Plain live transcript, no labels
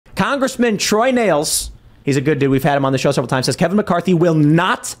Congressman Troy Nehls, he's a good dude. We've had him on the show several times. Says Kevin McCarthy will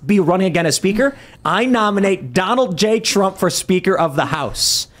not be running again as Speaker. I nominate Donald J. Trump for Speaker of the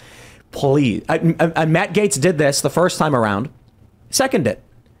House. Please. Matt Gaetz did this the first time around. Second it.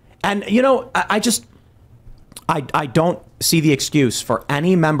 And, you know, I don't see the excuse for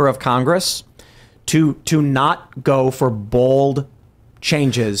any member of Congress to not go for bold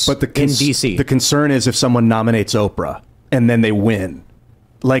changes in D.C. The concern is if someone nominates Oprah and then they win.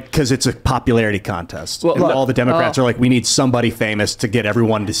 Like, because it's a popularity contest. Well, and all the Democrats are like, we need somebody famous to get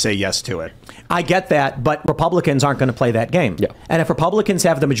everyone to say yes to it. I get that, but Republicans aren't going to play that game. Yeah. And if Republicans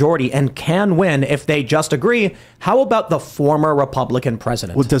have the majority and can win if they just agree, how about the former Republican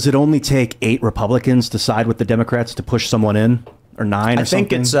president? Well, does it only take 8 Republicans to side with the Democrats to push someone in? Or 9 or something? I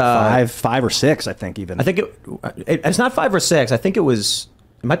think it's 5 or 6, I think, even. I think it's not 5 or 6. I think it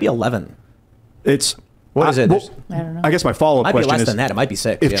might be 11. It's... What is it? Well, I don't know. I guess my follow-up question is... It might be less than that. It might be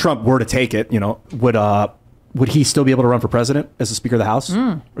 6. If Trump were to take it, you know, would he still be able to run for president as the Speaker of the House?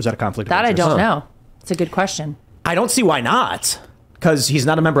 Or is that a conflict of interest? That I don't know. It's a good question. I don't see why not. Because he's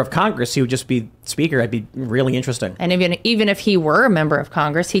not a member of Congress. He would just be Speaker. That'd be really interesting. And even if he were a member of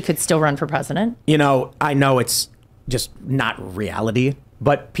Congress, he could still run for president. You know, I know it's just not reality.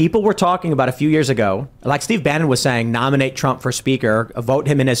 But people were talking about a few years ago, like Steve Bannon was saying, nominate Trump for Speaker, vote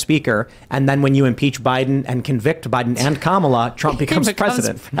him in as Speaker, and then when you impeach Biden and convict Biden and Kamala, Trump becomes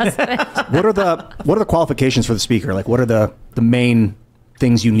president. What are the qualifications for the Speaker? Like, what are the main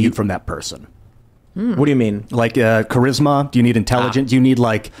things you need from that person? What do you mean? Like charisma? Do you need intelligence? Do you need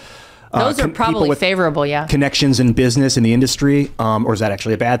like... Those are probably favorable, yeah. Connections in business, in the industry? Or is that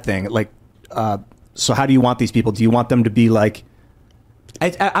actually a bad thing? Like, so how do you want these people? Do you want them to be like...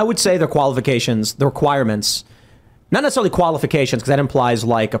 I would say their qualifications, the requirements, not necessarily qualifications, because that implies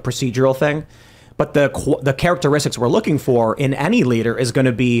like a procedural thing, but the characteristics we're looking for in any leader is going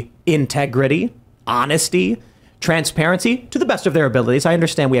to be integrity, honesty, transparency to the best of their abilities. I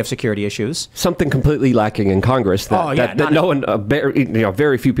understand we have security issues. Something completely lacking in Congress that no one,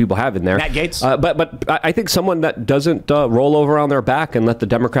 very few people have in there. Matt Gaetz. But I think someone that doesn't roll over on their back and let the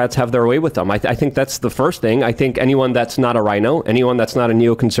Democrats have their way with them. I think that's the first thing. I think anyone that's not a rhino, anyone that's not a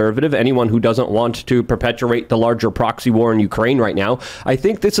neoconservative, anyone who doesn't want to perpetuate the larger proxy war in Ukraine right now, I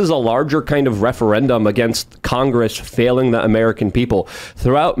think this is a larger kind of referendum against Congress failing the American people.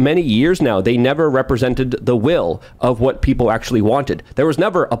 Throughout many years now, they never represented the will of what people actually wanted. There was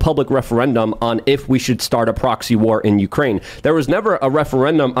never a public referendum on if we should start a proxy war in Ukraine. There was never a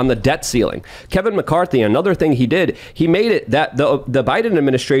referendum on the debt ceiling. Kevin McCarthy, another thing he did, he made it that the Biden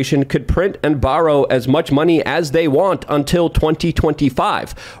administration could print and borrow as much money as they want until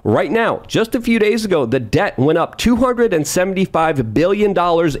 2025. Right now, just a few days ago, the debt went up $275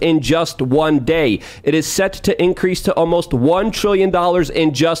 billion in just one day. It is set to increase to almost $1 trillion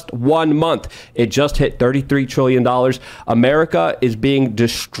in just 1 month. It just hit $33 trillion. America is being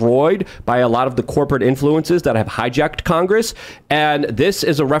destroyed by a lot of the corporate influences that have hijacked Congress. And this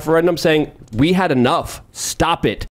is a referendum saying, we had enough. Stop it.